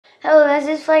Hello, this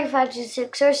is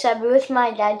flyguy526 or Sebby with my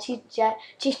dad. She's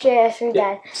JS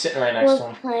dad. Sitting right next to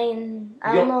him. Playing.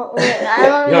 I You don't don't- know. I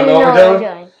don't You don't even know what we're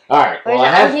doing. All right.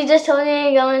 Well, He just told me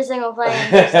to go in single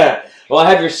player. well, I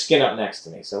have your skin up next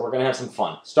to me, so we're gonna have some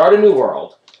fun. Start a new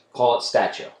world. Call it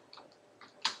statue.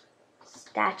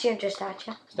 Statue, just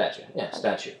statue. Statue. Yeah, okay.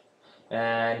 Statue.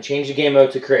 And change the game mode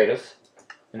to creative,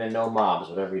 and then no mobs.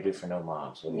 Whatever you do for no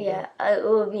mobs. Yeah, it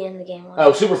will be in the game mode.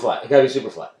 Oh, super flat. It gotta be super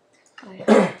flat.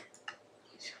 Okay.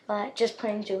 Flat, just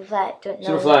plain super flat.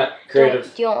 Super flat,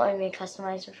 creative. Do you want me to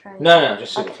customize it for me? No,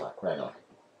 just super flat. Right on.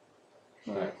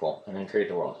 Alright, cool. And then create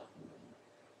the world.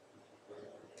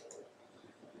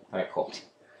 Alright, cool.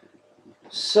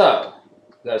 So,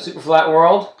 we got a super flat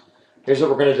world. Here's what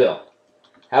we're going to do.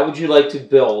 How would you like to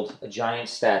build a giant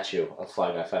statue of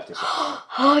flyguy526?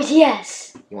 Oh,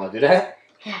 yes! You want to do that?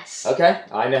 Yes. Okay,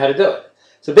 I know how to do it.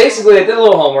 So basically, I did a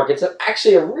little homework. It's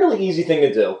actually a really easy thing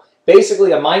to do.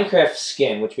 Basically, a Minecraft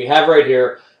skin, which we have right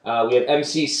here. We have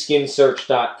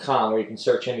mcSkinSearch.com, where you can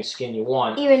search any skin you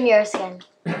want. Even your skin.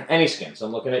 Any skin. So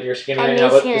I'm looking at your skin right now,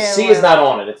 but the C is not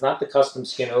on it. It's not the custom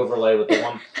skin overlay with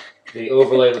the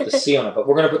overlay with the C on it, but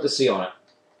we're going to put the C on it.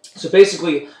 So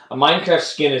basically, a Minecraft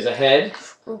skin is a head,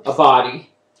 a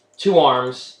body, 2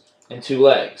 arms, and 2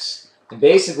 legs. And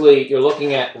basically, you're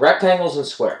looking at rectangles and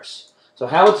squares. So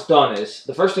how it's done is,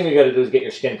 the first thing you got to do is get your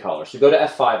skin color. So go to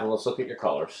F5 and let's look at your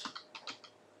colors.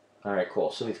 All right,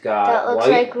 cool. So we've got that looks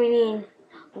like we need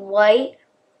white,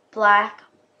 black,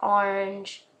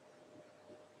 orange,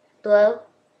 blue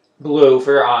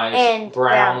for your eyes, and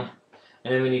brown.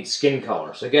 And then we need skin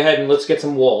color. So go ahead and let's get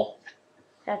some wool.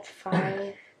 That's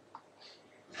 5.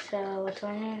 So what's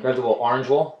on here? Grab the wool. Orange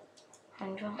wool.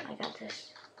 Orange wool. I got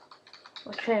this.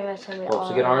 We're pretty much on the cool.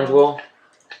 So get orange wool.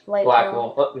 White black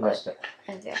wool. Oh, we missed it.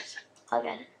 I guess. I'll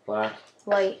get it. Black.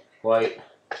 White. White.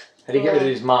 How do you get rid of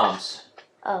these mobs?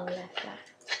 Oh,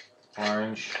 yeah.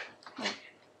 Orange.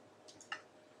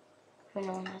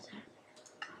 No one has that.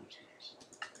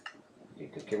 You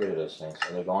could get rid of those things.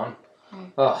 Are they gone?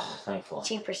 Oh, thankful.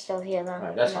 Cheaper still here though.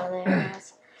 Alright, that's fine.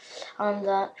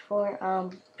 That for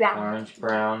brown. Orange,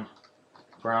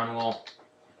 brown wool.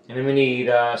 And then we need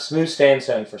smooth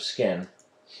sandstone for skin.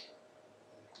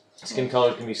 Skin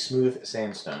color can be smooth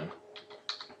sandstone.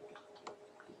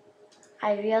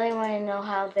 I really want to know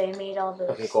how they made all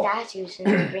those statues in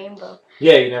the rainbow.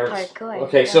 Yeah, you never. Hardcore.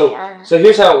 Okay, so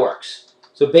here's how it works.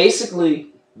 So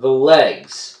basically, the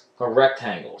legs are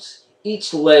rectangles.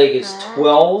 Each leg is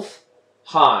 12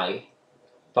 high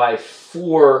by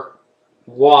 4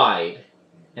 wide,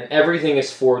 and everything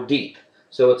is 4 deep.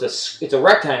 So it's a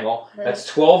rectangle that's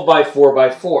 12 by 4 by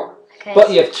 4. Okay.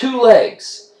 But you have 2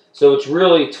 legs, so it's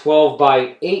really 12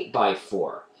 by 8 by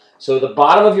 4. So the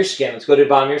bottom of your skin, let's go to the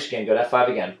bottom of your skin, go to F5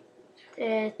 again,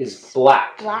 is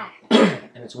black.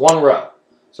 And it's 1 row.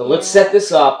 So let's set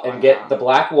this up and get the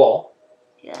black wool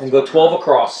and go 12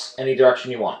 across any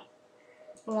direction you want.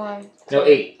 1, 2, no,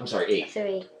 8. I'm sorry, 8.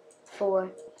 3,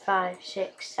 4, 5,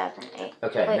 6, 7, 8.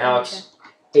 Okay, wait, now it's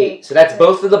 8. So that's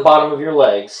both of the bottom of your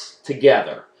legs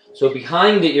together. So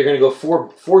behind it, you're going to go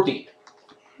 4 deep.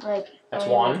 That's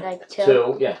 1, like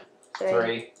 2, yeah,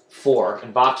 3, 4,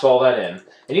 and box all that in.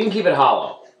 And you can keep it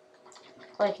hollow.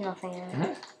 Like nothing in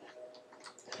it.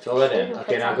 Fill that in.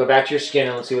 Okay, now go back to your skin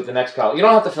and let's see what the next color. You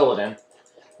don't have to fill it in.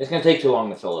 It's going to take too long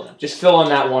to fill it in. Just fill in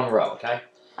that 1 row, okay?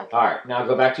 Alright, now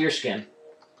go back to your skin.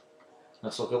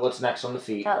 Let's look at what's next on the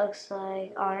feet. That looks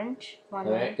like orange.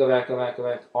 Okay, go back.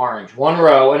 Orange. 1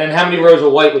 row, and then how many rows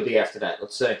of white would be after that?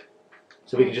 Let's see.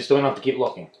 So we can just don't have to keep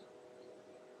looking.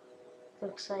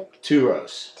 Looks like 2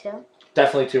 rows. 2?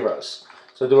 Definitely 2 rows.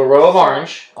 So do a row of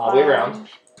orange all the way around.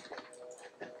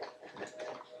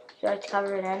 Should I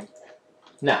cover it in?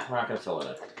 No, we're not going to fill it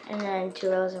in. And then 2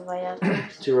 rows of white after.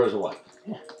 2 rows of white.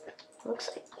 Yeah.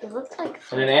 It looks like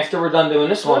 3. And then after we're done doing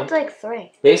this one, it looked like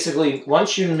 3. Basically,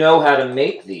 once you know how to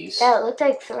make these. Yeah, it looked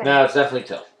like 3. No, it's definitely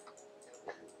 2.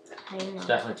 I know. It's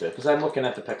definitely 2 because I'm looking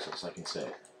at the pixels. I can see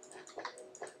it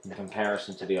in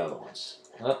comparison to the other ones.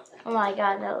 Oh my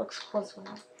God, that looks close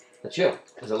enough. That's you.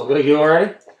 Does it look like you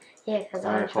already? Yeah, because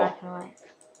I'm black and white.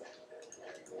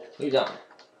 What are you doing?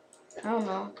 I don't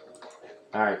know.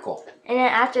 All right, cool. And then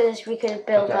after this, we could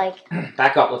build like.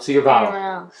 Back up. Let's see your bottom.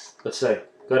 Everyone else. Let's see.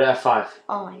 Go to F5.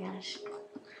 Oh my gosh.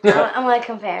 I'm gonna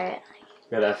compare it.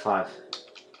 Go to F5.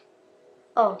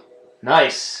 Oh.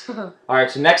 Nice. All right.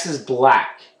 So next is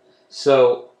black.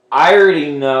 So I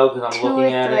already know because I'm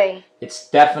looking at it. It's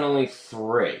definitely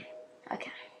 3.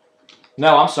 Okay.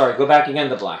 No, I'm sorry. Go back again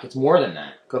to black. It's more than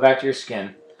that. Go back to your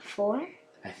skin. 4?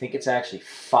 I think it's actually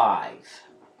 5.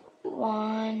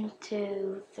 1,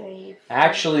 2, 3, 4.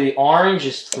 Actually, orange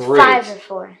is 3. 5 or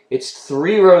 4. It's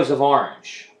 3 rows of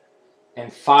orange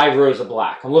and 5 rows of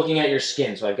black. I'm looking at your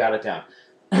skin, so I got it down.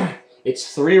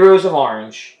 It's 3 rows of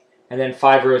orange and then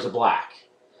 5 rows of black.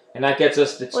 And that gets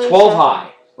us, it's 12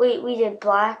 high. Wait, we did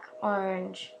black,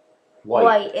 orange,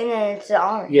 White, and then it's the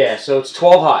orange. Yeah, so it's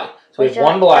 12 high. So we have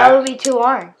 1 black. That would be 2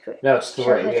 orange. No, it's 3.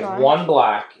 Sure, We have orange. 1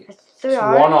 black, It's 3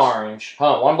 1 orange. orange.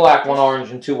 Hold on, 1 black, 1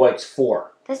 orange, and 2 whites,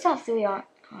 4. That's not 3 orange.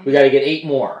 We got to get 8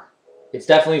 more. It's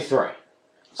definitely 3.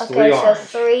 It's Okay, 3 so orange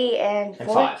 3 and 4.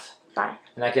 and 5. 5.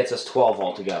 And that gets us 12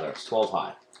 altogether. It's 12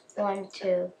 high. 1,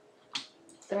 2,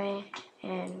 3,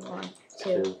 and 1,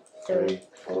 2, 2, 3, 3,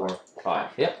 4, 5.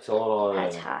 Yep, fill it all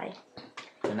That's in. high.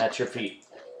 And that's your feet.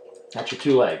 That's your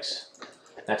 2 legs.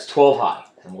 That's 12 high.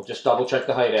 And we'll just double check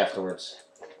the height afterwards.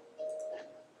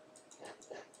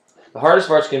 The hardest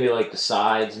part's going to be like the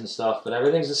sides and stuff, but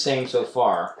everything's the same so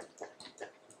far.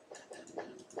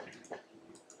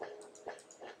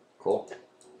 Cool.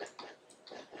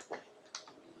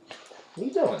 What are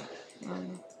you doing?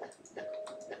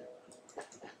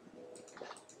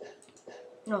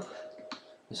 No.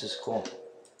 This is cool.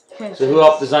 So who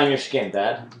helped design your skin,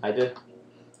 Dad? I did.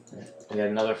 We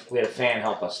had a fan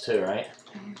help us too, right?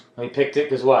 Mm-hmm. We picked it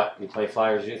because what? You play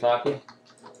Flyers youth hockey,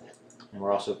 and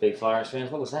we're also big Flyers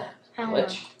fans. What was that?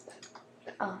 Glitch?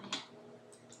 Oh yeah.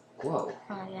 Whoa.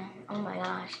 Oh yeah. Oh my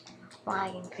gosh.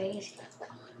 Lagging crazy.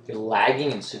 You're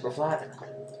lagging in super flat.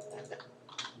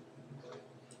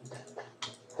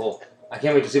 Cool. I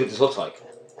can't wait to see what this looks like.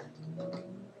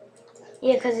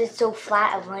 Yeah, because it's so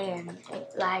flat of land.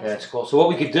 It lags. Yeah, that's cool. So what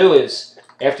we could do is,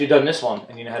 after you've done this one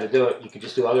and you know how to do it, you could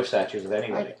just do other statues of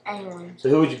anybody. Like anyone. So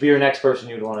who would be your next person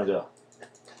you'd want to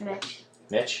do? Mitch.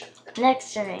 Mitch?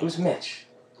 Next to me. Who's Mitch?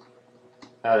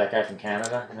 Oh, that guy from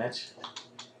Canada, Mitch?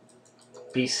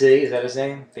 BC, is that his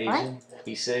name? What?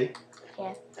 BC?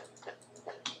 Yeah.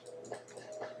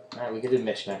 Alright, we could do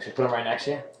Mitch next. We put him right next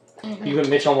to you? Mm-hmm. You put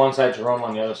Mitch on one side, Jerome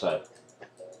on the other side.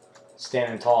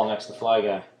 Standing tall next to the fly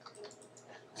guy.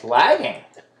 It's lagging.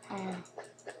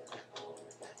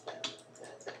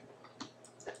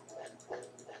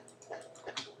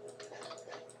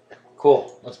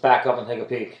 Cool. Let's back up and take a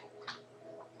peek.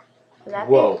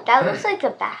 Whoa. That looks like the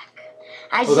back.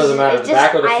 Well, it doesn't matter. The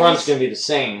back or the front's going to be the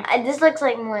same. This looks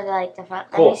like more like the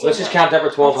front. Cool. Let's just count that for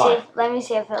 12 high. Let me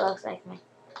see if it looks like me.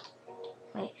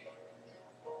 Wait.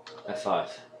 At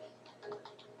 5.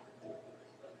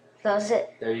 Does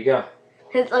it? There you go.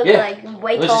 It looks like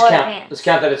way Let's taller just pants. Let's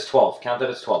count that it's 12. Count that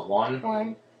it's 12. 1,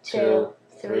 1, 2,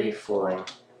 3, 4,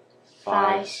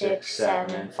 5, 6,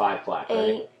 7, and 5 black.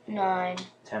 8, 9,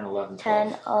 10, 11, 12.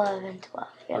 10, 11, 12.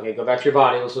 Yep. Okay, go back to your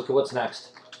body. Let's look at what's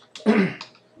next. It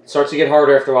starts to get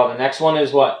harder after a while. The next one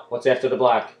is what? What's after the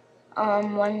black?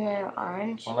 1 layer of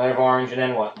orange. 1 layer of orange, and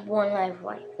then what? 1 layer of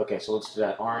white. Okay, so let's do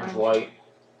that. Orange, white.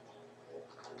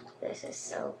 This is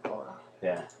so cool.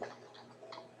 Yeah.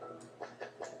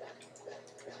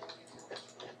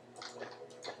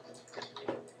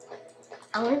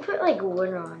 I want to put like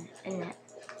wood on in it.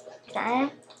 Can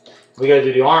I? We gotta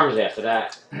do the arms after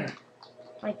that.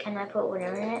 Like, can I put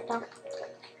whatever in it though?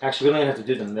 Actually, we don't even have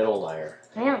to do the middle layer.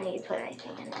 I don't need to put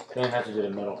anything in it. We don't have to do the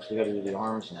middle, because we gotta do the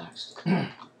arms next.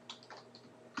 And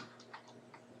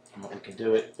what we can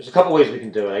do it. There's a couple ways we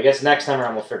can do it. I guess next time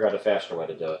around we'll figure out a faster way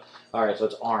to do it. Alright, so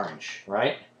it's orange,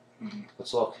 right? Mm-hmm.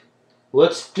 Let's look.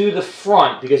 Let's do the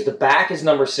front, because the back is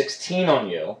number 16 on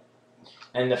you.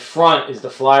 And the front is the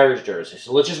Flyers jersey.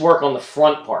 So let's just work on the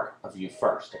front part of you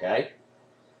first, okay?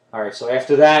 Alright, so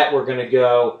after that, we're going to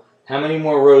go, how many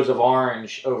more rows of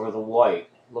orange over the white?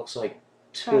 Looks like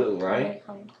 2, right?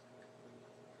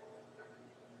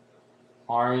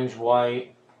 Orange,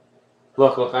 white.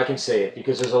 Look, I can see it,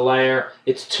 because there's a layer.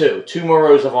 It's 2. 2 more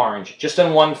rows of orange. Just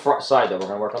on one front side, though. We're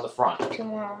going to work on the front. 2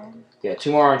 more orange. Yeah,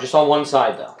 2 more orange, just on one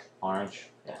side, though. Orange,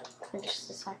 yeah. Just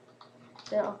this side.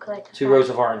 So it'll look like 2 rows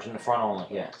of orange in the front only,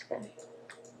 yeah. That's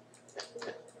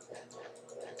good.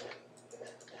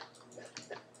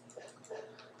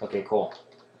 Okay, cool.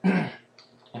 And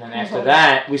then after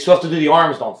that, we still have to do the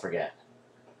arms, don't forget.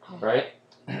 Right?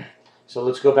 So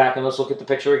let's go back and let's look at the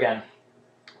picture again.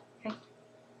 Okay.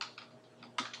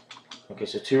 Okay,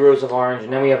 so 2 rows of orange,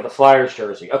 and then we have the Flyers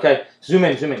jersey. Okay, zoom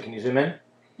in. Can you zoom in?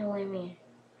 No, what do you mean?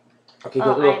 Okay,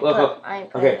 look.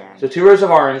 Okay, There. so 2 rows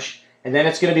of orange, and then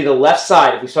it's going to be the left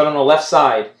side. If we start on the left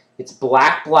side, it's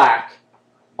black, black,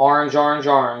 orange, orange,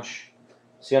 orange.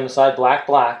 See on the side, black,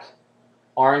 black,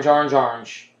 orange, orange,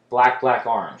 orange, black, black,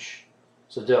 orange.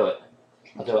 So do it.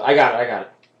 I'll do it. I got it.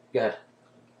 Go ahead.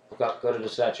 Look up. Go to the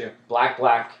statue. Black,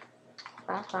 black.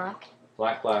 Black, black.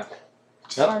 Black, black.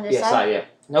 Just Nope. on this Yeah, side? yeah.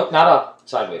 Nope, not up.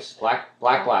 Sideways. Black,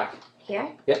 black, Oh. black.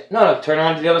 Here? Yep. No, turn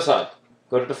around to the other side.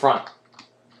 Go to the front.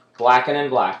 Black and then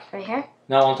black. Right here?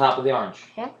 No, on top of the orange.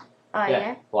 Here? Yeah.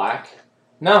 Here? Black.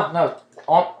 No.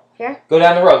 On. Here? Go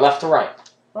down the road, left to right.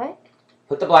 What?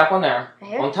 Put the black one there.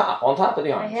 Right here? On top of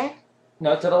the orange. Right here?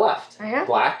 No, to the left. Right here?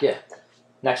 Black, yeah.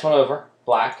 Next one over.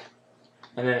 Black.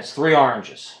 And then it's 3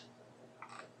 oranges.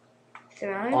 3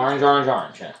 orange? Orange, orange,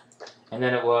 orange, yeah. And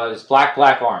then it was black,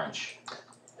 black, orange.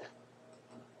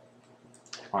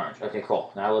 Orange. Okay,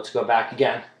 cool. Now let's go back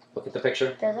again. Look at the picture.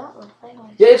 Does that look like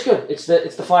one? Yeah, it's good. It's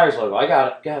the Flyers logo. I got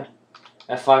it. Go ahead.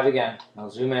 F5 again. I'll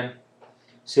zoom in.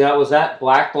 See how it was that?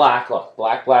 Black, black. Look.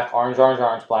 Black, black, orange, orange,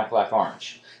 orange, black, black,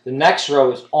 orange. The next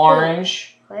row is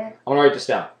orange. Where? I'm going to write this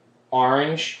down.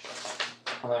 Orange.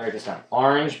 I'm going to write this down.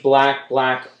 Orange, black,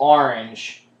 black,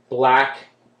 orange, black,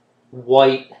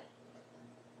 white,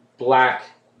 black,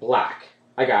 black.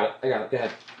 I got it. Go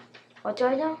ahead. What do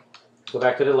I do? Go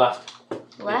back to the left.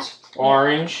 Left? It's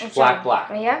orange, black, black.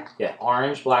 Right here? Yeah,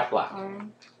 orange, black, black.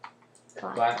 Orange.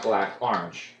 Black, black,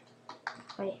 orange.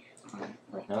 Wait.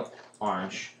 Nope,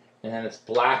 orange. And then it's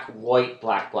black, white,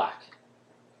 black, black.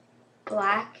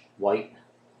 Black. White,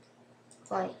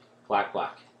 White. black,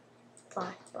 black.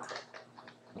 Black. Black.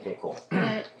 Okay, cool.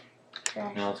 Okay.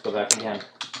 Now let's go back again.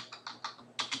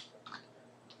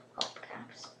 All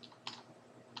caps.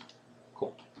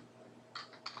 Cool.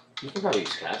 You can probably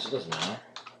use caps, it doesn't matter.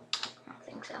 I don't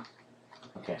think so.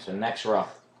 Okay, so next row.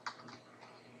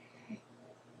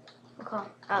 Okay.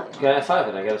 Oh, You gotta F5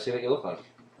 it, I gotta see what you look like.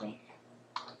 Wait.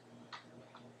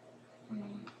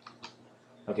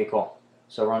 Okay, cool.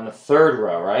 So we're on the 3rd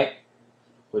row, right?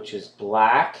 Which is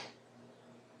black,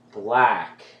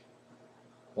 black.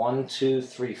 1, 2,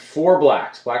 3, 4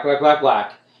 blacks. Black, black, black,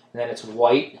 black. And then it's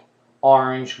white,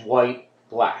 orange, white,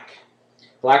 black.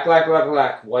 Black, black, black,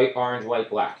 black, white, orange, white,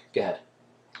 black. Go ahead.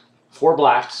 4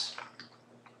 blacks.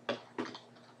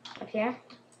 Up here?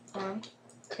 1,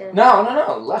 2.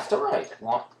 No. Left to right.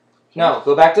 One. No,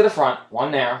 go back to the front.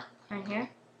 1 there. Right here?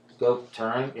 Go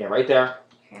turn. Yeah, right there.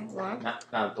 Here. 1.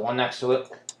 No, the one next to it.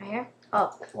 Right here?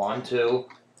 Oh. 1, 2,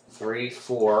 3,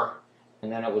 4.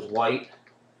 And then it was white,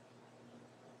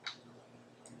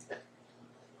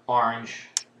 orange,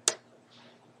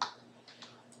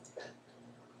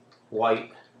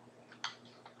 white,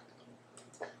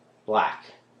 black.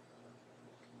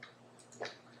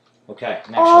 Okay, next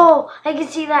row. Oh, I can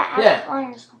see that.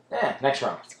 Yeah. Yeah, next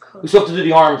row. That's cool. We still have to do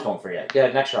the arms, don't forget. Yeah,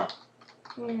 next row.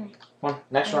 Mm. Come on,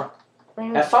 next row.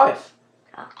 Wait, F5.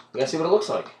 Oh. You gotta see what it looks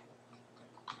like.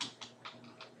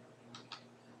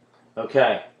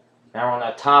 Okay, now we're on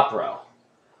that top row,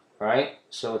 right?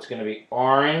 So it's gonna be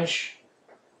orange,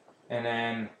 and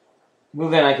then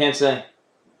move in. I can't say.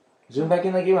 Zoom back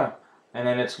in like you are. And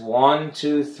then it's 1,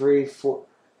 2, 3, 4.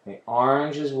 Okay,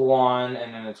 orange is 1,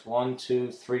 and then it's 1,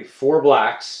 2, 3, 4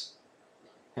 blacks,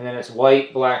 and then it's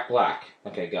white, black, black.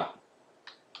 Okay, go.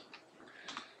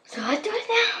 So what do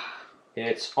I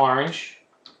It's orange,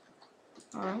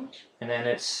 do? Orange. and then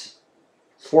it's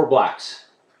 4 blacks,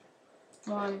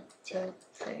 1, 2,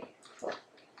 3, 4.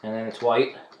 and then it's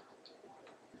white,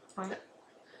 White.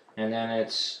 and then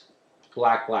it's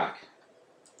black, black.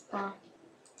 Black.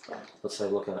 Let's say,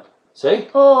 look at it. See?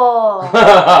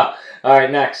 Oh. All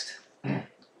right, next.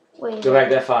 Wait. Go back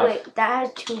to F5. Wait, that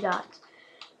has 2 dots.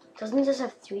 Doesn't this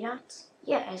have 3 dots?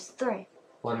 Yeah, it has 3.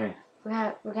 What do you mean?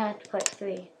 We're gonna have to put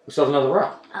 3. We still have another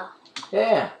row. Oh.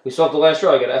 Yeah. We still have the last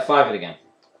row. I got to F5 it again.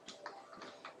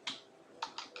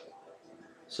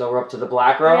 So we're up to the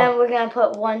black row. And then we're gonna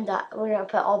put 1 dot. We're gonna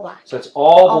put all black. So it's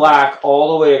all black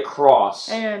all the way across.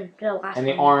 And then the last And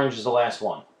the one. orange is the last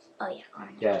one. Oh yeah,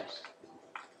 orange. Yeah.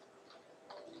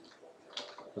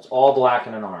 It's all black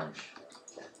and an orange.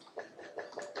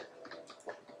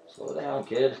 Slow down,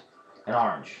 kid. And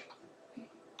orange.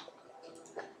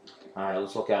 Alright,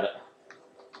 let's look at it.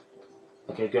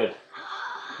 Okay, good.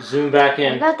 Zoom back What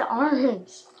in. about the orange?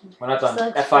 We're not done. So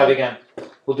it's F5 fake. again.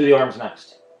 We'll do the arms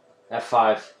next.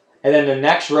 F5. And then the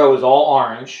next row is all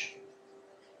orange.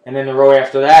 And then the row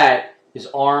after that is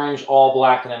orange, all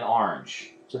black, and then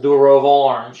orange. So do a row of all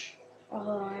orange. All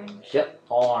orange. Yep,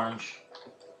 all orange.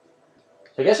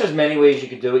 So I guess there's many ways you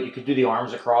could do it. You could do the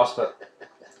arms across, but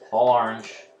all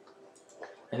orange.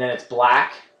 And then it's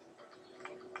black.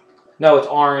 No, it's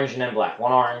orange and then black.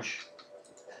 1 orange,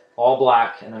 all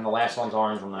black, and then the last one's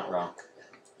orange on that row.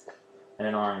 And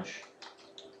then orange.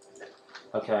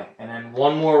 Okay, and then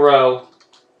 1 more row.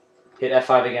 Hit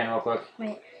F5 again real quick.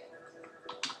 Wait.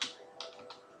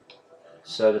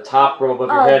 So the top row above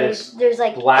your head is there's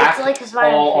like black, it's like a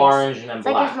smiley all face. orange, and then It's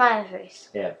black. like a smiley face.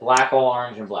 Yeah, black, all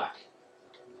orange, and black.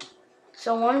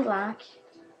 So 1 black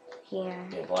here.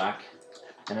 Okay, black.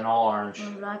 And then all orange.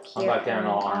 Black I'm here. back there and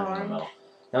all orange in the middle.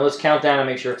 Now let's count down and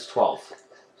make sure it's 12.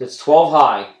 If it's 12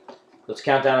 high, let's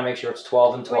count down and make sure it's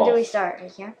 12 and 12. Where do we start?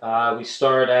 Right here? We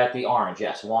start at the orange,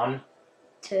 yes. 1,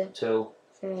 2,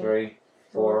 3,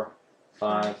 4,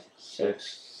 5,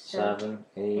 6, 7,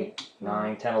 8,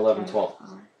 9, 10, 11, 12.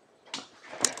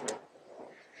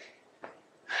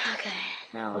 Okay.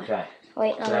 Now Okay.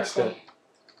 wait, let me see.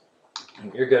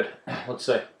 You're good. Let's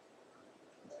see.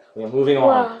 We're moving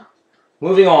on.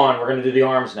 Moving on, we're going to do the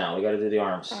arms now. We got to do the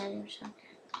arms.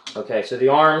 Okay, so the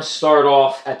arms start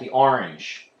off at the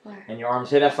orange. And your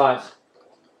arms hit F5.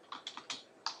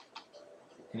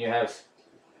 And you have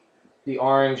the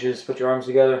oranges, put your arms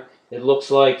together. It looks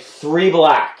like 3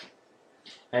 black.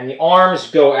 And the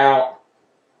arms go out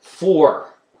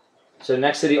 4. So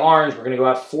next to the orange, we're going to go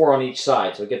out 4 on each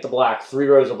side. So get the black, 3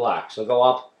 rows of black. So go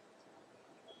up.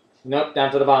 Nope,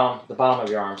 down to the bottom of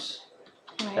your arms.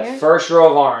 Right That here? first row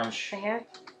of orange. Right here?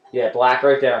 Yeah, black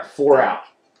right there. 4 out.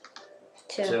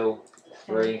 2,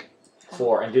 3,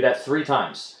 4. And do that 3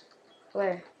 times.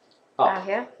 Where? Up. Out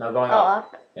here? No, going Oh,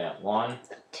 up. up. Yeah, 1,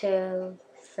 2,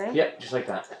 3. Yep, just like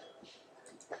that.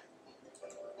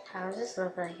 How does this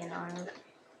look like an arm?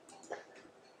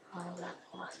 Arm black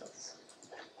muscles.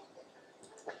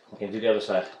 Okay, do the other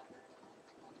side.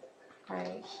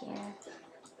 Right here.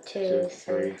 2, 2,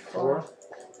 3, 4.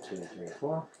 2, 3,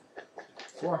 4.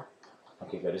 4.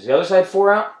 Okay, good. Is the other side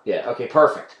 4 out? Yeah, okay,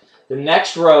 perfect. The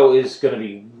next row is going to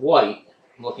be white.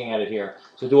 I'm looking at it here.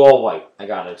 So do all white. I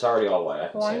got it. It's already all white. I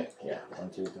can see it. Yeah. 1,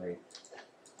 2, 3,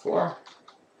 4.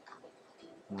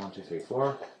 1, 2, 3,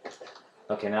 4.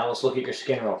 Okay, now let's look at your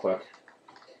skin real quick.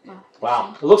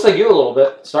 Wow. It looks like you a little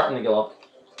bit. It's starting to go up.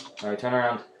 All right, turn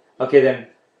around. Okay, then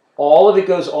all of it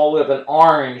goes all the way up in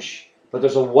orange, but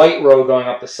there's a white row going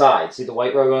up the side. See the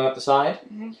white row going up the side?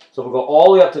 Mm-hmm. So we'll go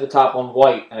all the way up to the top on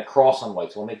white and across on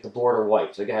white. So we'll make the border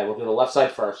white. So go ahead. We'll do the left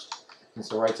side first, since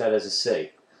the right side has a C.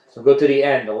 So go to the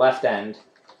end, the left end,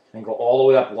 and go all the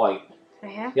way up white.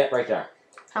 Right here? Yep, right there.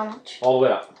 How much? All the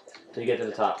way up till you get to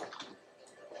the top.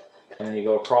 And then you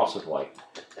go across with white.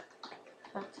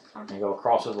 And you go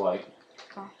across with white.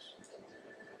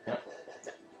 Yep.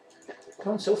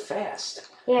 Going so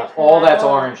fast. Yeah. All that's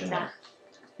orange in there.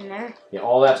 In there? Yeah,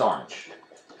 all that's orange.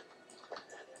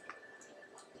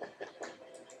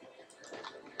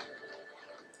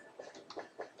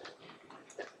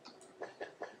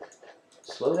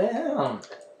 Slow down.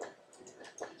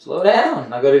 Slow down.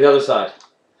 Now go to the other side.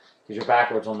 Because you're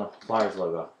backwards on the Flyers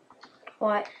logo.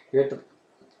 What? You're at the,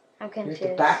 I'm you're confused. at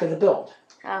the back of the build.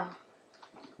 Oh.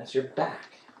 That's your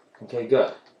back. Okay,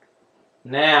 good.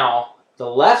 Now, the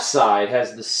left side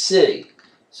has the C.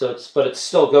 So but it's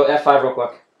still, go F5 real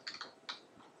quick.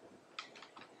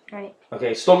 Right.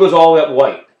 Okay, still goes all the way up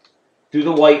white. Do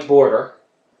the white border.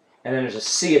 And then there's a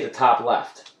C at the top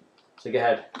left. So go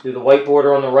ahead. Do the white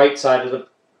border on the right side of the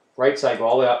right side. Go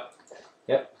all the way up.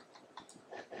 Yep.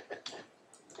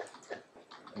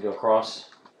 And go across.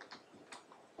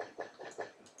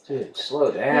 Dude,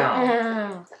 slow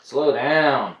down. Slow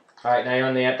down. All right, now you're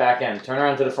on the back end. Turn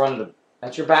around to the front of the.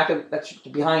 That's your back. That's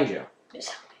behind you.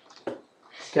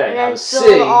 Okay, and now then the fill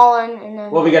C. it all in, and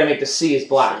then Well, we got to make the C is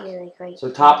black. C, like, right So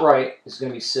top right is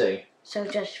going to be C. So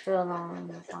just fill it all in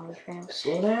with orange.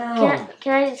 Slow down.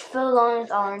 Can I just fill it all in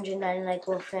with orange and then like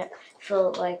we'll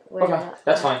fill like where? Okay,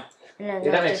 that's fine. And then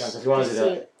Yeah, that makes sense if you want to do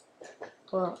that.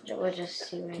 We'll just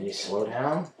see. Where Can you slow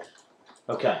down?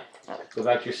 Okay. Go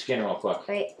back to your skin real quick.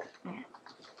 Right. Yeah.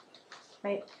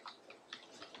 Right.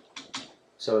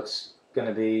 So it's going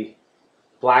to be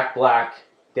black, black,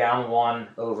 down 1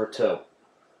 over 2.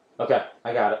 Okay,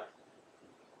 I got it.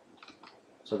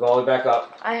 So go all the way back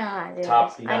up. I know how to do Top,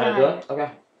 this. you know how to do it?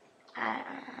 Okay.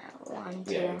 1,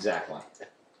 2. Yeah, exactly.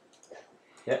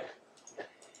 Yep.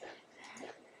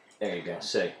 There you go.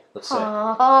 See. Let's see.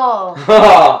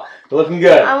 Oh. Looking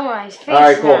good. I'm on my face. All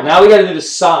right, cool. Now we got to do the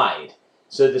side.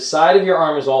 So the side of your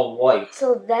arm is all white.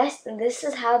 So this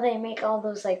is how they make all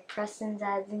those like Preston's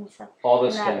ads and stuff. All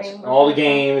those skins, all the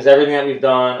games, everything that we've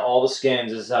done, all the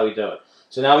skins. This is how we do it.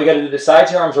 So now we got to do the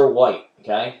sides of your arms are white.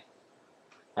 Okay.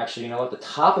 Actually, you know what? The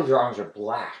top of your arms are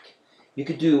black. You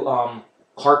could do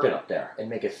carpet up there and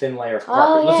make a thin layer of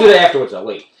carpet. Oh, Let's do that afterwards, though.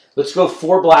 Wait. Let's go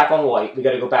 4 black on white. We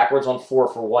got to go backwards on 4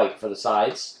 for white for the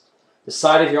sides. The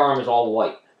side of your arm is all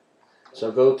white. So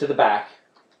go to the back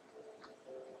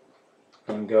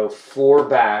and go 4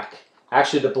 back.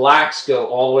 Actually, the blacks go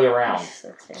all the way around.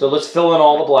 So let's fill in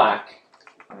all the black.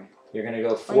 You're going to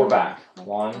go 4 back.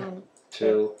 1,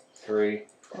 2, 3,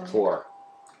 4.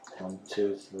 1,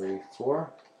 2, 3,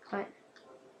 4. What?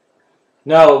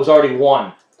 No, it was already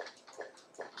 1.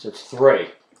 So it's 3.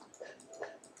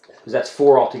 Because that's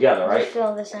 4 altogether, right? Just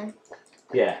fill this in.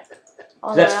 Yeah.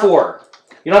 All That's that 4.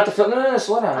 You don't have to fill. No,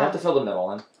 slow down. You have to fill the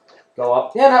middle in. Go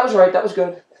up. Yeah, that was right. That was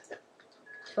good.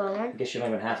 Fill in. I guess you don't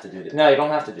even have to do that. No, you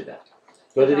don't have to do that.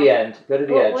 Go to the end. Go to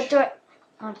the edge. What do I?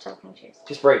 I'm so confused.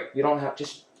 Just break. You don't have.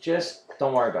 Just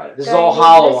don't worry about it. This is Do I all need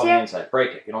hollow this on here? the inside.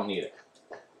 Break it. You don't need it.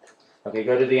 Okay,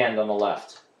 go to the end on the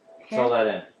left. Here? Fill that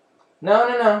in.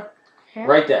 No. Here?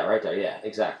 Right there. Right there. Yeah,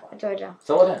 exactly. What do I do?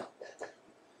 Fill it in.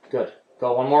 Good.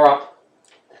 Go one more up.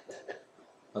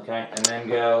 Okay, and then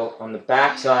go on the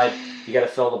back side. You got to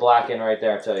fill the black in right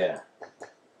there too. Yeah.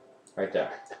 Right there.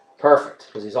 Perfect,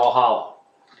 because he's all hollow.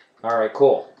 All right,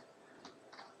 cool.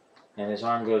 And his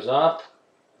arm goes up.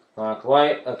 Black,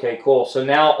 white. Okay, cool. So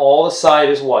now all the side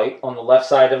is white on the left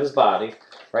side of his body.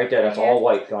 Right there. That's all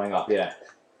white going up. Yeah.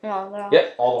 No.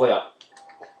 Yep, all the way up.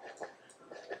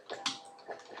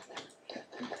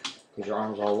 Because your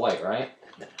arm's all white, right?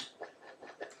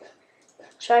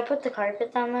 Should I put the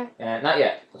carpet down there? And not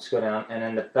yet. Let's go down. And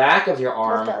then the back of your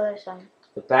arm. What's the other side?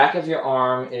 The back of your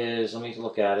arm is, let me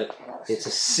look at it. It's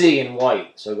a C in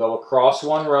white. So go across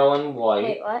one row in white.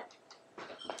 Wait, what?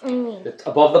 What do you mean?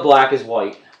 Above the black is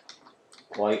white.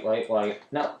 White.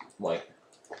 No, white.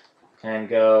 And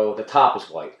go, the top is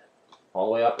white. All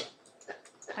the way up.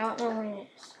 I don't know where it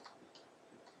is.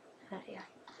 Oh, yeah.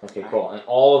 Okay, cool. And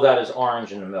all of that is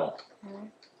orange in the middle.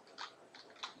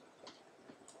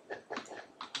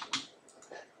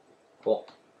 Cool.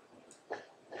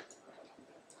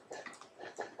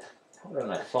 Harder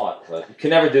than I thought, but you can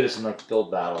never do this in like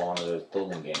build battle, one of those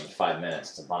building games, 5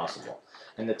 minutes. It's impossible.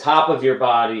 And the top of your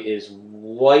body is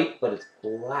white, but it's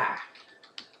black.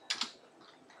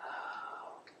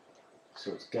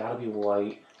 So it's got to be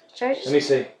white. Let me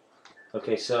see.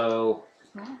 Okay, so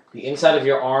the inside of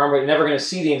your arm, you're never going to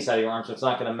see the inside of your arm, so it's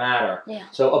not going to matter. Yeah.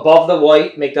 So above the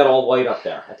white, make that all white up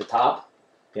there. At the top,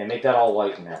 yeah, make that all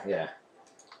white in there, yeah.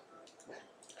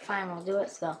 Fine, we'll do it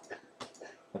still.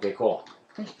 Okay, cool.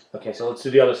 Okay, so let's do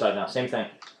the other side now. Same thing.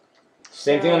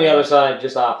 Same thing on the other side,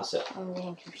 just opposite. I'm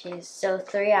getting confused. So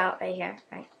 3 out right here,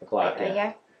 right? The black, right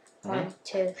yeah. here. 1,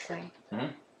 2, 3.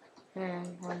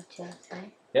 And 1, 2, 3.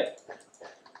 Yep.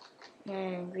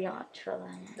 And we don't have to fill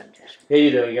that in. Just... Yeah,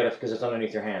 you do. You gotta, because it's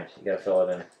underneath your hand. You gotta fill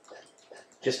it in.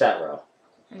 Just that row.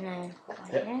 And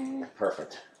then here.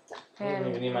 Perfect. I don't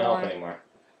even need my one. help anymore.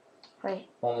 Wait.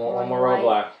 One more row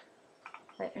black.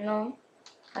 Wait, no.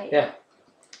 Wait. Yeah.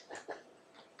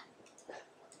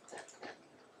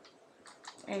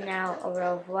 And now a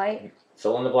row of white.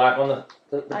 Fill in the black on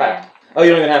the back. Yeah. Oh,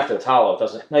 you don't even have to. It's hollow. It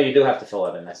doesn't. No, you do have to fill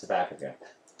it in. That's the back of you.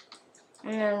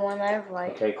 And then 1 layer of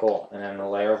white. Okay, cool. And then a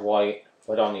layer of white.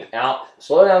 Put on the out.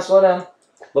 Slow down, slow down.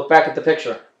 Look back at the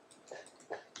picture.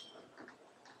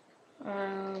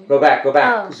 Go back, go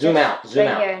back. Oh, zoom out, zoom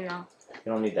out. Here, no.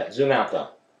 You don't need that. Zoom out though.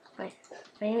 Wait,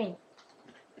 what do you mean?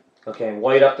 Okay,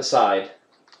 white up the side.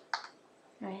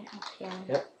 Right up here.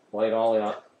 Yep, white all the way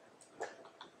up.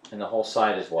 And the whole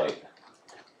side is white.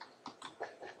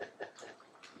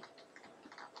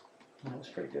 That was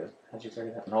pretty good. How'd you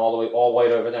figure that? And all the way, all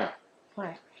white over there.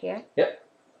 Where? Here? Yep.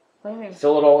 What do you mean?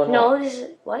 Fill it all in. No, white. this is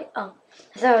white. Oh,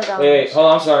 I thought it was orange. Wait, hold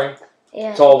on. I'm sorry.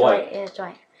 Yeah, it's all white. Yeah, it's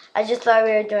white. I just thought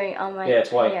we were doing on my. Yeah,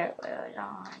 it's white. Here. It was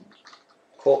orange.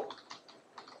 Cool.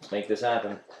 Let's make this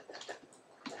happen.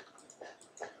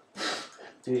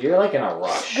 Dude, you're like in a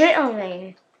rush. Spit on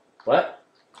me. What?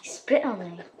 Spit on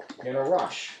me. You're in a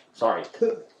rush. Sorry.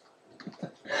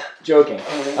 Joking.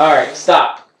 All right,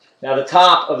 stop. Now the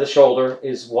top of the shoulder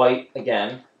is white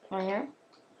again. Right here?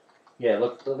 Yeah,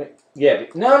 look. Yeah,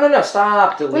 no,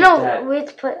 stop. Delete No, that. we have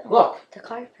to put Look. the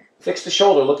carpet. Fix the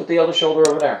shoulder. Look at the other shoulder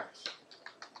over there.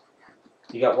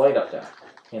 You got white up there.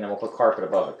 And then we'll put carpet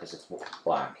above it because it's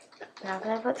black. Now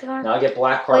can I put the carpet? Now I get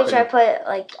black carpet. Wait, should I put it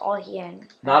like all here?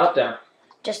 Not up there.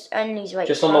 Just on these white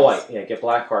Just on the white. Yeah, get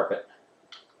black carpet.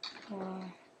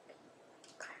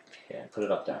 Yeah, put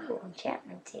it up there. Ooh,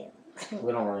 enchantment too.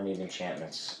 We don't really need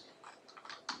enchantments.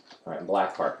 All right,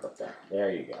 black carpet up there.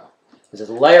 There you go. Because it's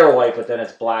a layer of white, but then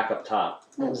it's black up top.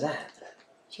 What was that?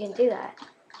 You can do that.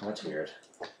 Oh, that's weird.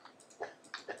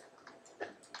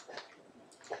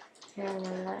 And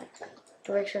then that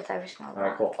works with every small All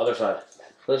right, cool. Other side.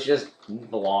 Let's just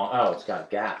belong. Oh, it's got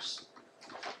gaps.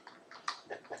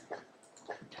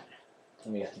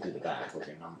 Then we have to do the back with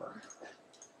your number.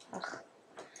 Ugh,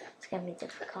 it's gonna be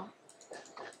difficult.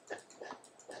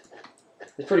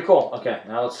 It's pretty cool. Okay,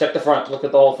 now let's check the front. Look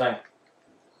at the whole thing.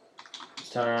 Let's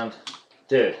turn around.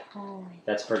 Dude,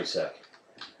 that's pretty sick.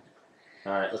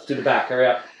 All right, let's do the back. Hurry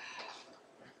up.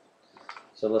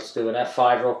 So let's do an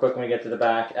F5 real quick when we get to the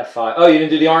back. F5. Oh, you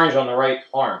didn't do the orange on the right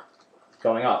arm.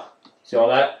 Going up. See all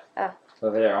that? Oh.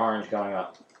 Over there, orange going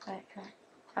up. Right.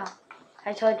 Oh.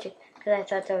 I told you, because I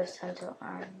thought there was tons of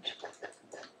orange.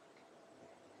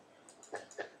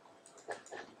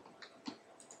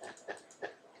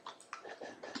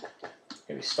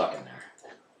 Gonna be stuck in there.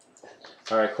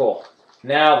 All right, cool.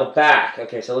 Now the back.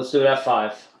 Okay, so let's do it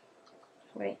F5.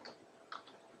 Wait.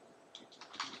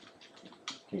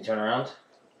 Can you turn around?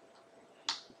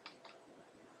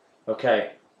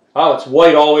 Okay. Oh, it's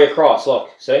white all the way across. Look,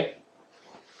 see?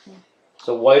 Yeah.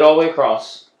 So white all the way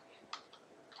across.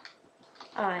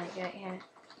 Oh, I got it here.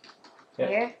 Yep.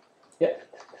 Here? Yep.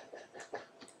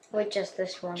 With just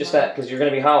this one. Just that, because you're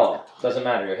going to be hollow. Doesn't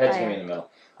matter. Your head's going to be in the middle.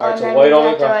 All right, and so then white all the way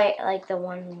have to across. write, like, the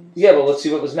one. Yeah, but let's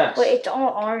see what was next. Wait, it's all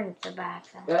orange, the back,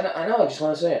 though. Yeah, I know. I just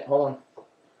want to say it. Hold on.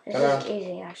 This Turn around. is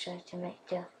easy, actually, to make,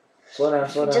 too. Slow down,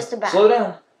 slow down. Just the back. Slow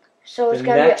down. So it's The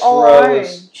going to be next all row orange.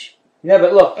 is- Yeah,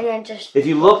 but look. And then just... If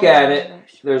you look at it,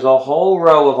 there's a whole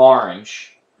row of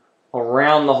orange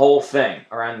around the whole thing.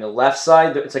 Around the left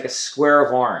side, it's like a square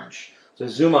of orange. So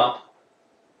zoom up.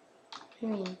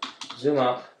 Zoom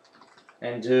up.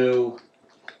 And do...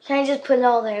 Can I just put it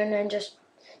all there and then just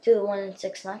do the 1 and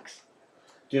 6 next?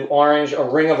 Do orange, a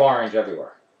ring of orange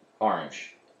everywhere.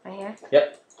 Orange. Right here?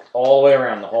 Yep. All the way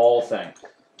around the whole thing.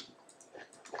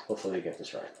 Hopefully you get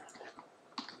this right.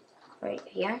 Right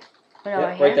here? No,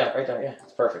 Yep, right there, right there. Yeah,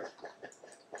 it's perfect.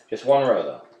 Just one row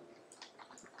though.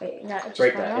 Wait, not just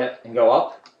Break one that, row? yep. And go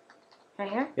up. Right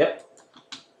here? Yep.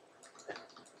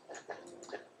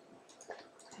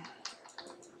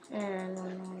 And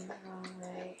one more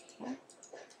right here.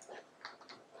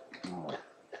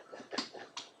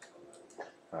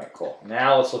 Alright, cool.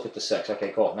 Now let's look at the 6. Okay,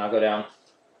 cool. Now go down.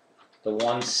 The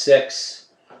 1, 6.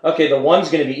 Okay, the 1's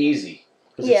going to be easy.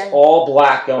 Because Yeah. it's all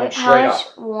black going straight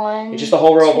up. 1, It's just a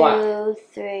whole row of black. 2,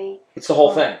 3. It's the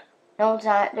whole 4. thing. No, it's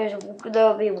not.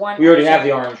 There'll be one. We already have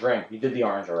the orange ring. You did the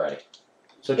orange already.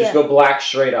 So just go black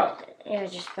straight up. Yeah,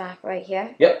 just back right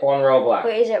here. Yep, one row of black.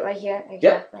 Wait, is it right here?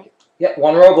 Exactly. Yep,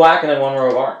 one row of black and then one row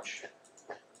of orange.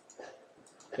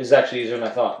 This is actually easier than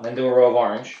I thought. And then do a row of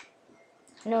orange.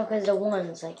 No, because the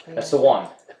 1's like... That's the 1.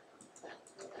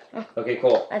 Okay,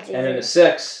 cool. That's and then easy. the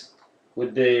 6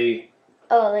 would be...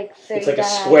 Oh, like 3 It's like a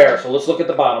diagonal. square. So let's look at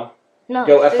the bottom. No,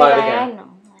 Go 3 F5 again. diagonal.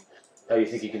 Oh, you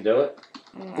think you can do it?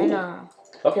 No.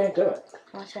 Okay, do it.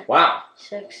 What's that? Wow.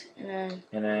 6, and And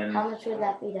then... then... How much would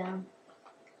that be down?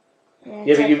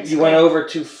 Yeah, but you went over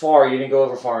too far. You didn't go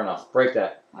over far enough. Break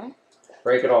that. What?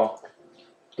 Break it all.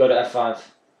 Go to F5.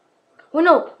 Well,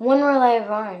 no. One row of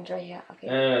orange right here. Okay.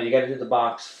 No, you got to do the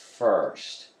box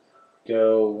first.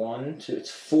 Go 1, 2. It's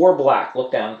 4 black.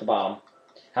 Look down at the bottom.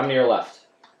 How many are left?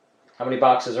 How many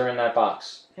boxes are in that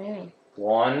box? What do you mean?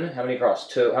 1. How many across?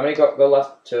 2. How many go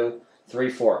left? 2, 3,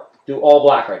 4. Do all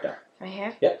black right there. Right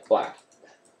here? Yep, black.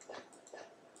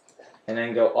 And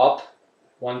then go up.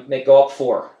 Go up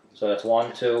 4. So that's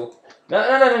 1, 2.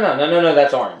 No.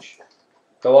 That's orange.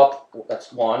 Go up.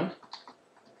 That's 1,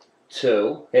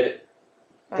 2. Hit it.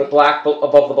 Put black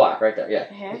above the black right there.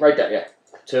 Yeah. Right there. Yeah.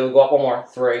 2. Go up one more.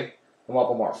 3. Go up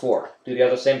one more. 4. Do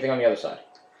the same thing on the other side.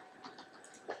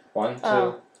 1,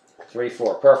 2, 3,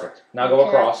 4. Perfect. Now go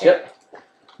across. Yep.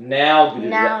 Now do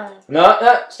that.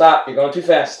 No. Stop. You're going too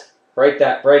fast. Break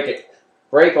that. Break it.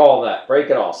 Break all that. Break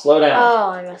it all. Slow down. Oh,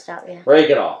 I messed up. Yeah. Break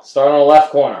it all. Start on the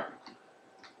left corner.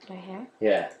 Right here?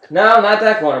 Yeah. No, not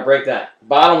that corner. Break that.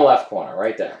 Bottom left corner.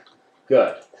 Right there.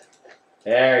 Good.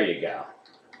 There you go.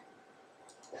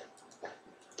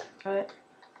 Right.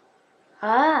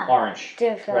 Ah. Orange.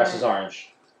 The rest is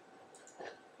orange.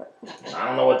 I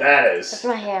don't know what that is. That's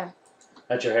my hair.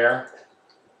 That's your hair?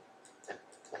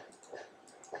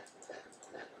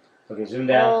 Okay, zoom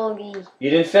down. You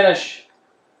didn't finish.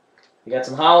 You got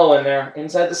some hollow in there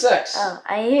inside the 6. Oh,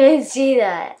 I didn't see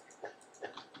that.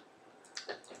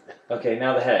 Okay,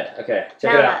 now the head. Okay,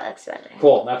 check now it out. That looks better.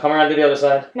 Cool. Now come around to the other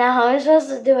side. Now, how am I supposed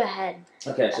to do a head?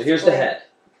 Okay, so here's the head.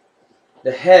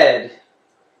 The head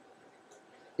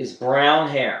is brown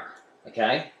hair,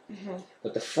 okay?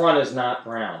 But the front is not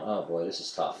brown. Oh boy, this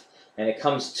is tough. And it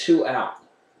comes 2 out.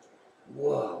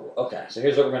 Whoa. Okay, so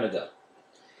here's what we're going to do.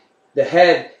 The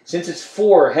head, since it's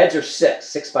 4, heads are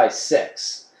 6 by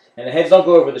 6. And the heads don't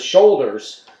go over the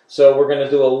shoulders, so we're going to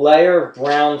do a layer of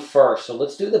brown first. So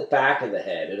let's do the back of the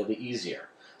head. It'll be easier.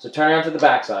 So turn around to the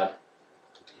back side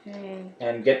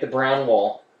and get the brown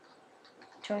wool.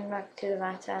 Turn back to the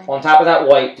back side. On top of that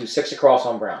white, do 6 across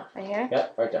on brown. Right here?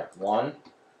 Yep, right there. 1.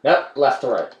 Nope, left to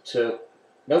right. 2.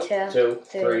 Nope. 2,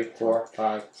 3, 4,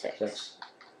 5, 6.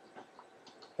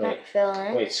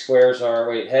 Wait, squares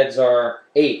are, heads are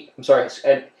 8. I'm sorry,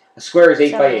 a square is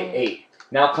 8 by 8. 8.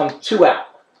 Now come 2 out.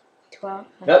 12.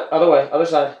 Nope, other way, other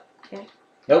side. Here.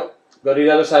 Nope, go to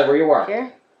the other side where you were.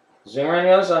 Here? Zoom around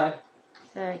the other side.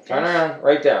 Like Turn this. around.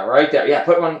 Right there. Right there. Yeah,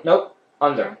 put one. Nope.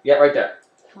 Under. Okay. Yeah, right there.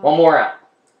 One more out.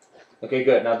 Okay,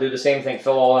 good. Now do the same thing.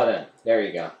 Fill all that in. There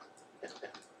you go.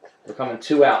 We're coming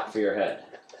 2 out for your head.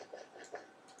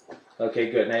 Okay,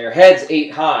 good. Now your head's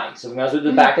 8 high. So we might as well do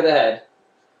the back of the head.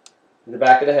 Do the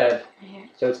back of the head.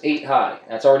 So it's 8 high.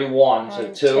 That's already 1.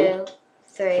 So 2,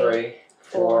 3,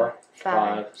 4,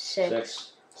 5,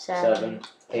 6, 7,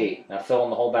 8. Now fill in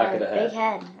the whole back of the head. Big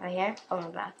head. Right here. On the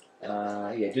back.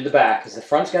 Yeah, do the back, because the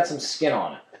front's got some skin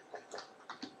on it.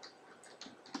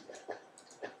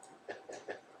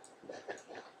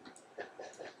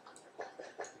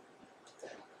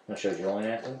 I'm going to show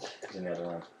Julian afterwards. He's in the other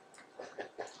room.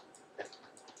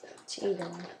 It's either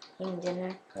one. Eating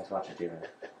dinner. Let's watch it, TV.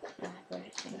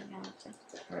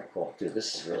 Alright, cool. Dude,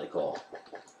 this is really cool.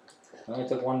 It only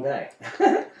took 1 day.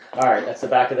 Alright, that's the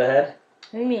back of the head.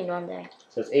 What do you mean 1 day?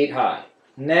 So it's 8 high.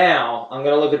 Now, I'm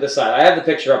going to look at the side. I have the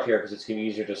picture up here because it's going to be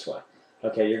easier this way.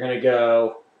 Okay, you're going to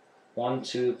go 1,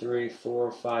 2, 3,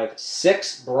 4, 5,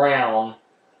 6 brown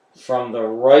from the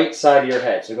right side of your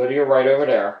head. So go to your right over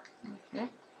there. Mm-hmm.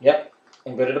 Yep.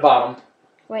 And go to the bottom.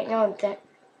 Wait, no.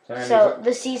 So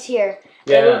the C's here.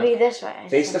 Yeah, it would be this way.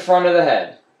 Face the front of the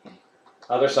head.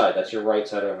 Other side. That's your right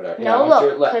side over there. No,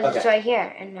 yeah, look, because it's right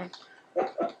here. And then,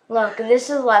 look, this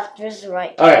is left, this is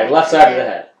right. Okay, left side of the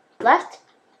head. Left?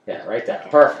 Yeah, right there. Okay.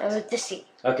 Perfect. And with the C.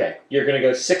 Okay, you're going to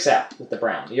go 6 out with the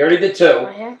brown. You already did 2.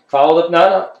 Right here? Follow the,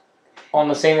 no, on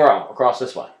the same row, across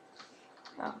this way.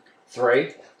 Oh.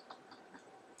 3,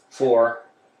 4,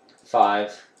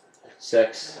 5,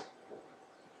 6.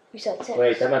 You said 6.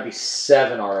 Wait, that might be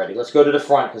 7 already. Let's go to the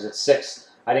front because it's 6.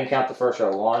 I didn't count the first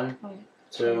row. 1,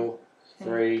 2,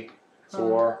 3,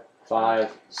 4,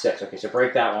 5, 6. Okay, so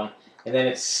break that one. And then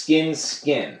it's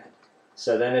skin.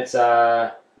 So then it's,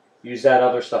 use that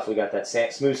other stuff we got, that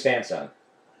smooth sandstone.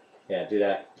 Yeah, do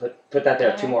that. Put that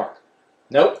there. 2 more.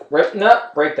 Nope. Right, no,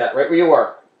 break that. Right where you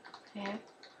were. Yeah.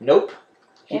 Nope.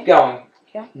 Keep Yeah. going.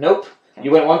 Yeah. Nope. Yeah.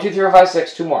 You went 1, 2, 3, 4, 5,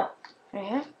 6. 2 more. Right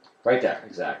here? Right there.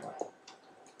 Exactly.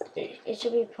 8. It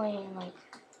should be pointing like...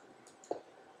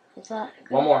 Is that...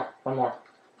 Good? One more.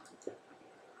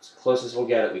 As close as we'll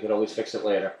get it. We could always fix it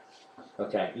later.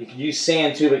 Okay. You can use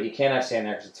sand too, but you can't have sand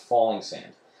there because it's falling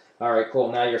sand. Alright,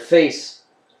 cool. Now your face.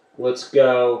 Let's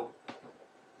go...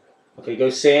 Okay, go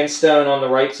sandstone on the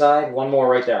right side. 1 more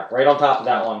right there. Right on top of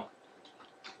that one.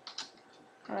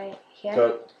 Right here?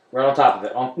 Go right on top of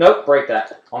it. Nope, break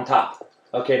that. On top.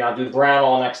 Okay, now do the brown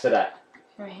all next to that.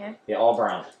 Right here? Yeah, all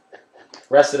brown.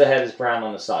 Rest of the head is brown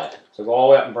on the side. So go all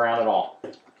the way up and brown it all.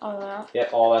 All the way up? Yep,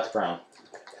 all that's brown.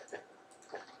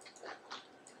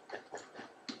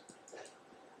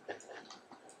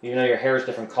 You know your hair is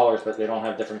different colors, but they don't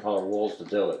have different color wools to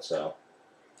do it, so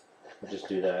we'll just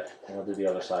do that. And we'll do the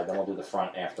other side, then we'll do the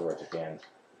front afterwards at the end.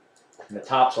 And the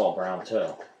top's all brown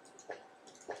too.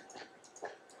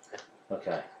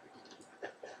 Okay.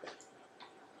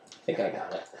 I think I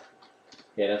got it.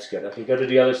 Yeah, that's good. Okay, go to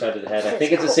the other side of the head. I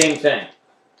think it's the same thing.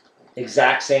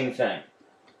 Exact same thing.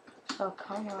 Oh,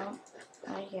 come on.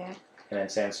 Right here. And then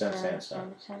sandstone.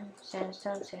 Sandstone.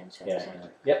 Yeah.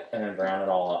 Yep, and then brown it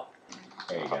all up.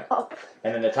 There you go. Oh.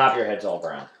 And then the top of your head's all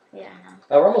brown. Yeah, I know.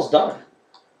 Oh, we're almost done.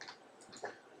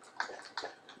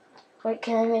 Wait,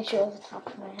 can I make sure it's the top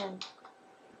of my head?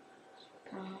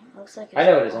 Looks like it's I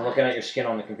know it is. black. I'm looking at your skin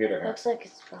on the computer here. Looks like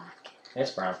it's black.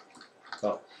 It's brown.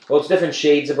 Well, it's different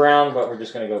shades of brown, but we're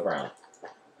just going to go brown.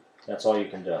 That's all you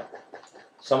can do.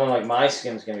 Someone like my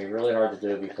skin's going to be really hard to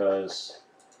do because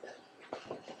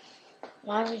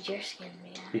Why would your skin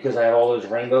be that? because I have all those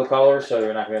rainbow colors, so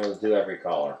you're not going to be able to do every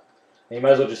color. And you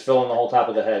might as well just fill in the whole top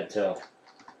of the head, too.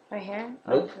 Right here?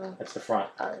 Nope. Oh, That's the front.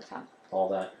 oh, the top. All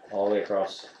that. All the way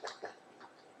across.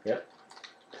 Yep.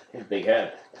 Big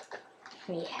head.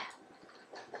 Yeah.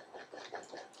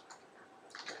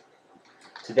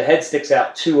 See, the head sticks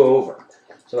out 2 over.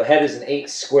 So a head is an 8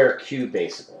 square cube,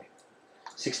 basically.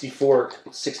 64,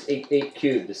 8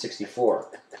 cubed is 64.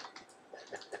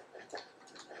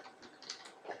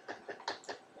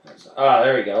 Ah,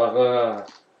 there we go.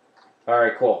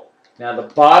 Alright, cool. Now the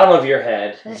bottom of your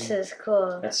head. This is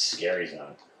cool. That's scary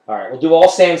zone. Alright, we'll do all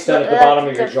sandstone at the bottom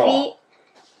of your jaw. Feet,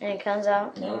 and it comes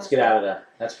out. Now, let's get out of there.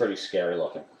 That's pretty scary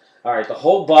looking. Alright, the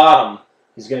whole bottom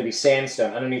is going to be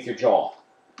sandstone underneath your jaw.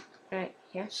 Right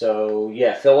here. So,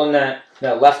 yeah, fill in that.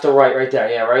 No, left to right, right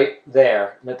there. Yeah, right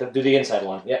there. Do the inside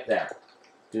one. Yep, there.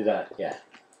 Do that, yeah.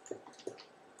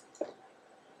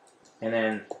 And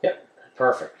then, yep,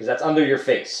 perfect, because that's under your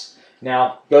face.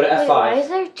 Now, go to F5. Wait, why is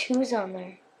there 2s on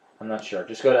there? I'm not sure.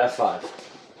 Just go to F5.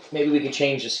 Maybe we could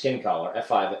change the skin color.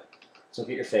 F5 it. Let's look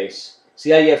at your face.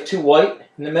 See how you have 2 white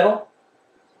in the middle?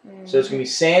 So it's going to be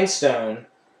sandstone,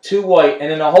 2 white,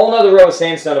 and then a whole nother row of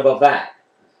sandstone above that.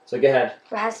 So go ahead.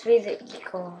 It has to be the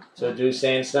equal. So do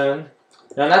sandstone.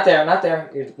 No, not there, not there.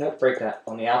 Nope, break that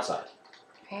on the outside.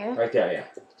 Here? Right there, yeah.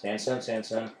 Sandstone,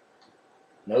 sandstone.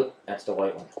 Nope, that's the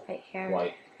white one. Right here.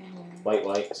 White. White,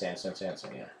 white, sandstone,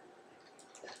 sandstone, yeah.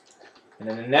 And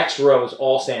then the next row is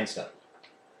all sandstone.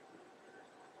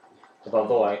 Above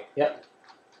the white. Yep.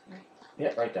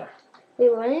 Yep, right there.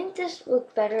 Wait, wouldn't this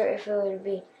look better if it would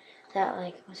be that,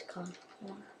 like, what's it called?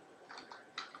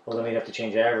 Well, then we'd have to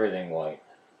change everything white.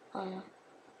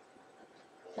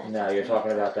 No, you're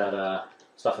talking about that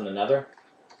stuff in the nether?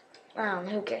 I don't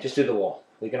know, who cares? Just do the wall.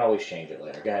 We can always change it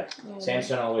later. Go ahead.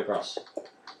 Sandstone all the way across.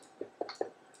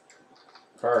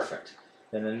 Perfect.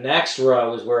 Then the next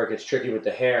row is where it gets tricky with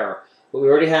the hair. But we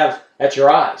already have, that's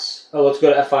your eyes. Oh, let's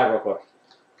go to F5 real quick.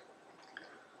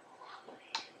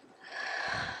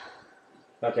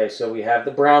 Okay, so we have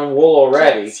the brown wool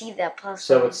already. Can't see that plus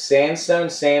so it's sandstone,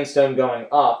 sandstone going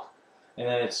up, and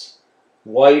then it's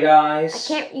white eyes.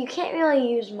 You can't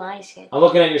really use my skin. I'm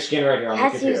looking at your skin right here on the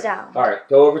computer. Have to use that one. All right,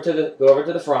 go over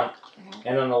to the front,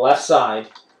 and on the left side,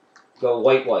 go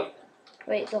white, white.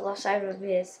 Wait, the left side would be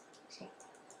this.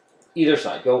 Either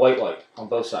side, go white, white on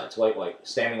both sides. White, white,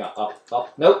 standing up, up,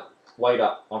 up. Nope, white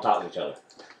up on top of each other.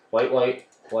 White, white,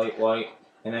 white, white,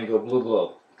 and then go blue,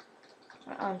 blue.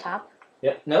 On top.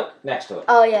 Yep, nope, next to it.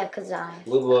 Oh, yeah, because the eyes.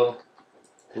 Blue, blue,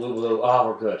 blue, blue. Oh,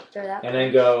 we're good. And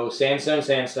then go sandstone,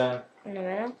 sandstone. In the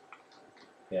middle?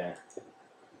 Yeah.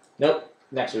 Nope,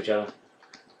 next to each other.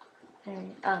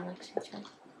 Next to each other.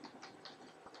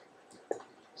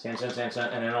 Sandstone, sandstone.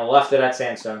 And then on the left of that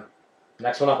sandstone.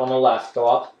 Next one up on the left. Go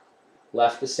up.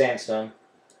 Left is sandstone.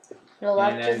 No,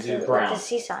 left and then is do brown. the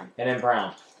C sign. And then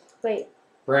brown. Wait.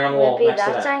 Brown wall would it be next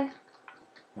to that. Sign?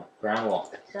 No, brown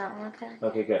wall. Is that one okay?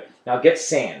 Okay, good. Now get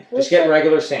sand. Just get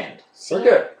regular sand. Sand? We're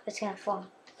good. It's going to fall.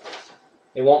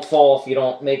 It won't fall if you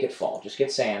don't make it fall. Just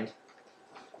get sand.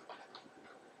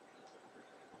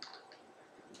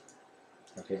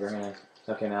 Okay, bring it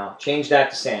in. Okay, now change that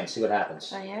to sand. See what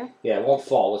happens. Right here? Yeah, it won't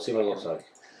fall. Let's see what it looks like.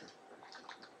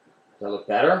 Does that look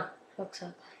better? Looks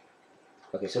like.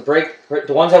 Okay, so break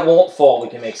the ones that won't fall. We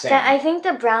can make sand. I think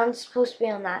the brown's supposed to be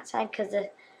on that side because the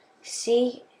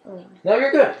C. Wait. No,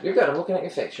 you're good. You're good. I'm looking at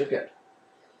your face. You're good.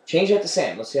 Change that to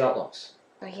sand. Let's see how it looks.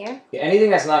 Right here? Yeah, anything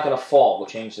that's not going to fall, we'll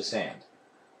change to sand.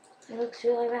 It looks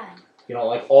really bad. You don't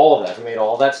like all of that. If we made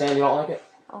all of that sand, you don't like it?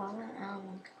 Oh, I don't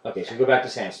know. Okay, so go back to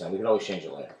sandstone. We can always change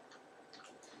it later.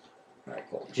 Alright,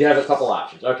 cool. You have a couple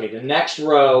options. Okay, the next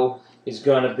row is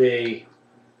going to be,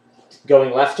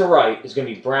 going left to right, is going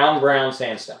to be brown, brown,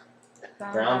 sandstone.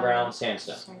 Brown, brown,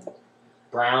 sandstone.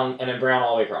 Brown, and then brown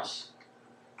all the way across.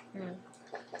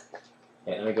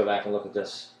 Yeah, let me go back and look at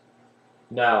this.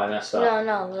 No, I messed up.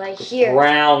 No, right it's here.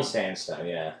 Brown sandstone,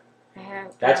 yeah.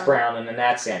 That's brown, brown. and then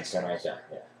that's sandstone right there.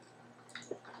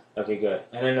 Yeah. Okay, good.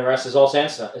 And then the rest is all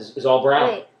sandstone. Is all brown.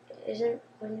 Wait, isn't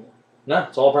No,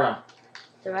 it's all brown.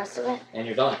 the rest of it? And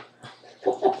you're done.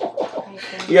 Okay.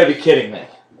 You gotta be kidding me.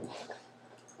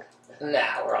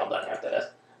 Nah, we're all done after this.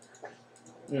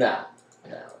 No.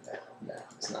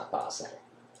 It's not possible.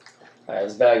 Alright,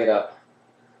 let's bag it up.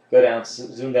 Go down,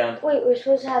 zoom down. Wait, we're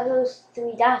supposed to have those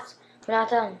 3 dots. We're not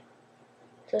done.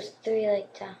 Those 3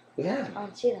 like that. We have I them.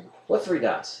 don't see them. What 3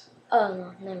 dots? Oh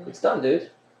no, never mind. It's done,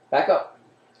 dude. Back up.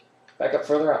 Back up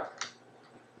further up.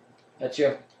 That's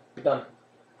you. You're done.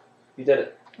 You did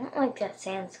it. I don't like that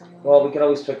sandstone. Well, we can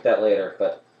always pick that later,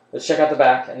 but let's check out the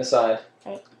back and the side.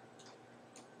 Right.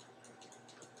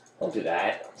 Don't do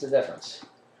that. What's the difference?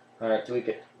 Alright, tweak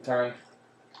it. Turn.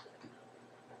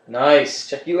 Nice.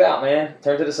 Check you out, man.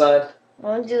 Turn to the side. I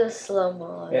want to do the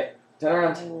slow-mo. Yeah. Turn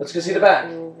around. Let's go see the back.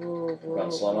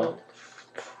 Run slow-mo.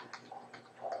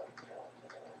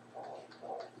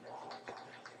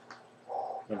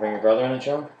 You bring your brother in and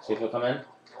show him? See if he'll come in?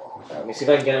 Alright, let me see if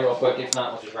I can get him real quick. If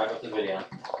not, we'll just wrap up the video.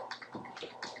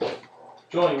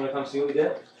 Jordan, you want to come see what we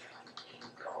did?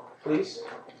 Please?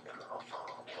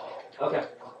 Okay.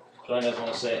 Jordan doesn't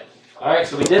want to see it. Alright,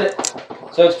 so we did it.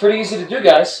 So it's pretty easy to do,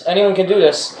 guys. Anyone can do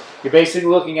this. You're basically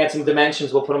looking at some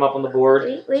dimensions. We'll put them up on the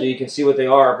board so you can see what they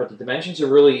are. But the dimensions are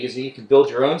really easy. You can build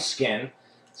your own skin.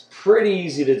 It's pretty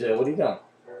easy to do. What are you doing?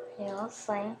 Yeah, I'll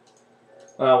sling.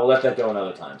 We'll let that go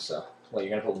another time. So, what,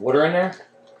 you're going to put water in there?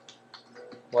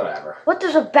 Whatever. What,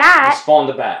 there's a bat? You spawned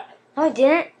a bat. No, I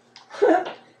didn't.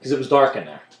 Because it was dark in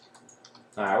there.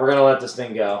 Alright, we're going to let this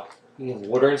thing go. You have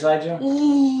water inside you?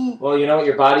 Eee. Well, you know what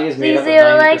your body is made Please up of leave a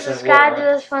 90% like, water, subscribe right? to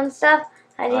this fun stuff.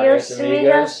 Adios, Adios,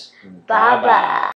 amigos. Bye-bye.